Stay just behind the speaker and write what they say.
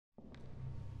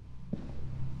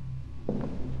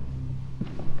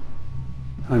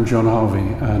I'm John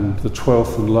Harvey, and the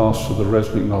 12th and last of the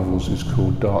Resnick novels is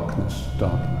called Darkness,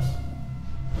 Darkness.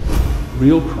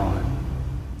 Real crime,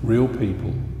 real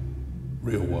people,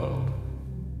 real world.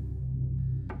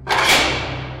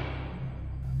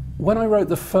 When I wrote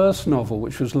the first novel,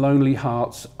 which was Lonely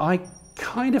Hearts, I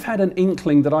kind of had an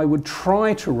inkling that I would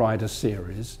try to write a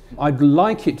series. I'd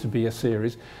like it to be a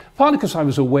series, partly because I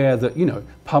was aware that,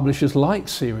 publishers like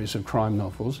series of crime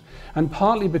novels, and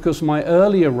partly because my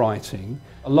earlier writing,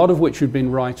 a lot of which had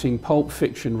been writing pulp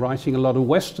fiction, writing a lot of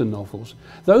Western novels,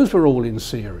 those were all in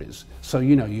series. So,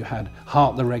 you had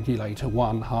Heart the Regulator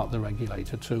 1, Heart the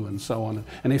Regulator 2, and so on.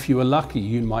 And if you were lucky,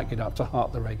 you might get up to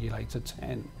Heart the Regulator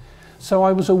 10. So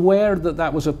I was aware that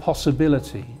that was a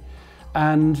possibility.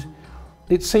 And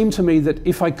it seemed to me that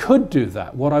if I could do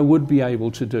that, what I would be able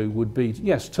to do would be,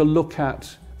 yes, to look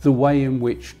at the way in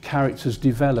which characters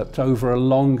developed over a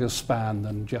longer span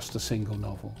than just a single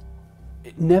novel.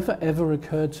 It never ever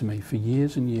occurred to me for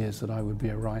years and years that I would be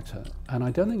a writer, and I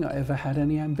don't think I ever had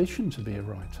any ambition to be a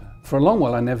writer. For a long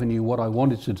while I never knew what I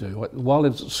wanted to do. While I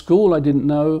was at school I didn't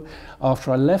know,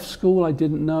 after I left school I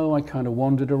didn't know, I kind of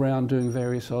wandered around doing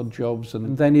various odd jobs,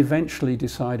 and then eventually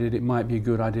decided it might be a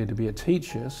good idea to be a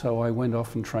teacher, so I went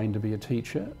off and trained to be a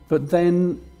teacher. But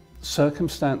then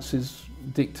circumstances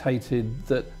dictated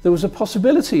that there was a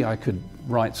possibility I could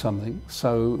write something,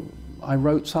 so I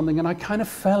wrote something and I kind of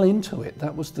fell into it.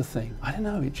 That was the thing. I don't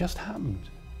know, it just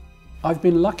happened. I've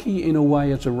been lucky in a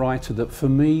way as a writer that for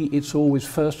me it's always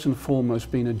first and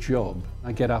foremost been a job.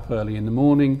 I get up early in the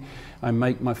morning, I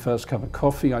make my first cup of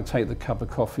coffee, I take the cup of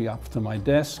coffee up to my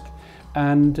desk,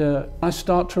 and I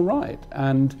start to write.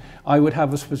 And I would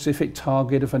have a specific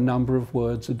target of a number of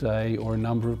words a day or a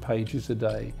number of pages a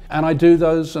day. And I do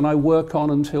those and I work on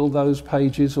until those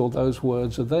pages or those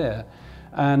words are there.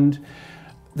 And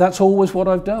that's always what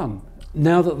I've done.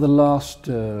 Now that the last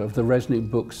of the Resnick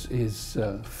books is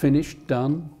finished,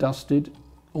 done, dusted,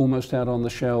 almost out on the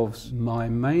shelves, my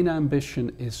main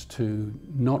ambition is to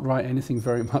not write anything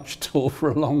very much at all for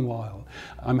a long while.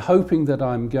 I'm hoping that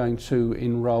I'm going to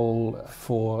enroll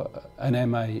for an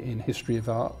MA in History of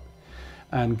Art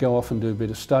and go off and do a bit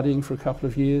of studying for a couple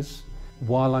of years.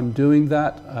 While I'm doing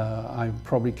that, I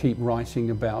probably keep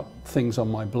writing about things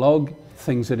on my blog,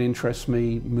 things that interest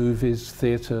me, movies,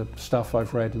 theatre, stuff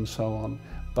I've read and so on.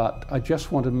 But I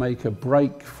just want to make a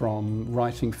break from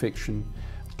writing fiction,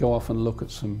 go off and look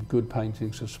at some good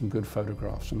paintings or some good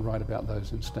photographs and write about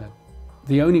those instead.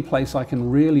 The only place I can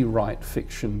really write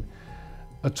fiction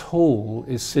at all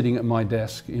is sitting at my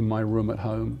desk in my room at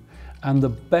home. And the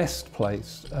best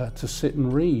place to sit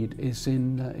and read is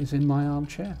in my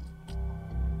armchair.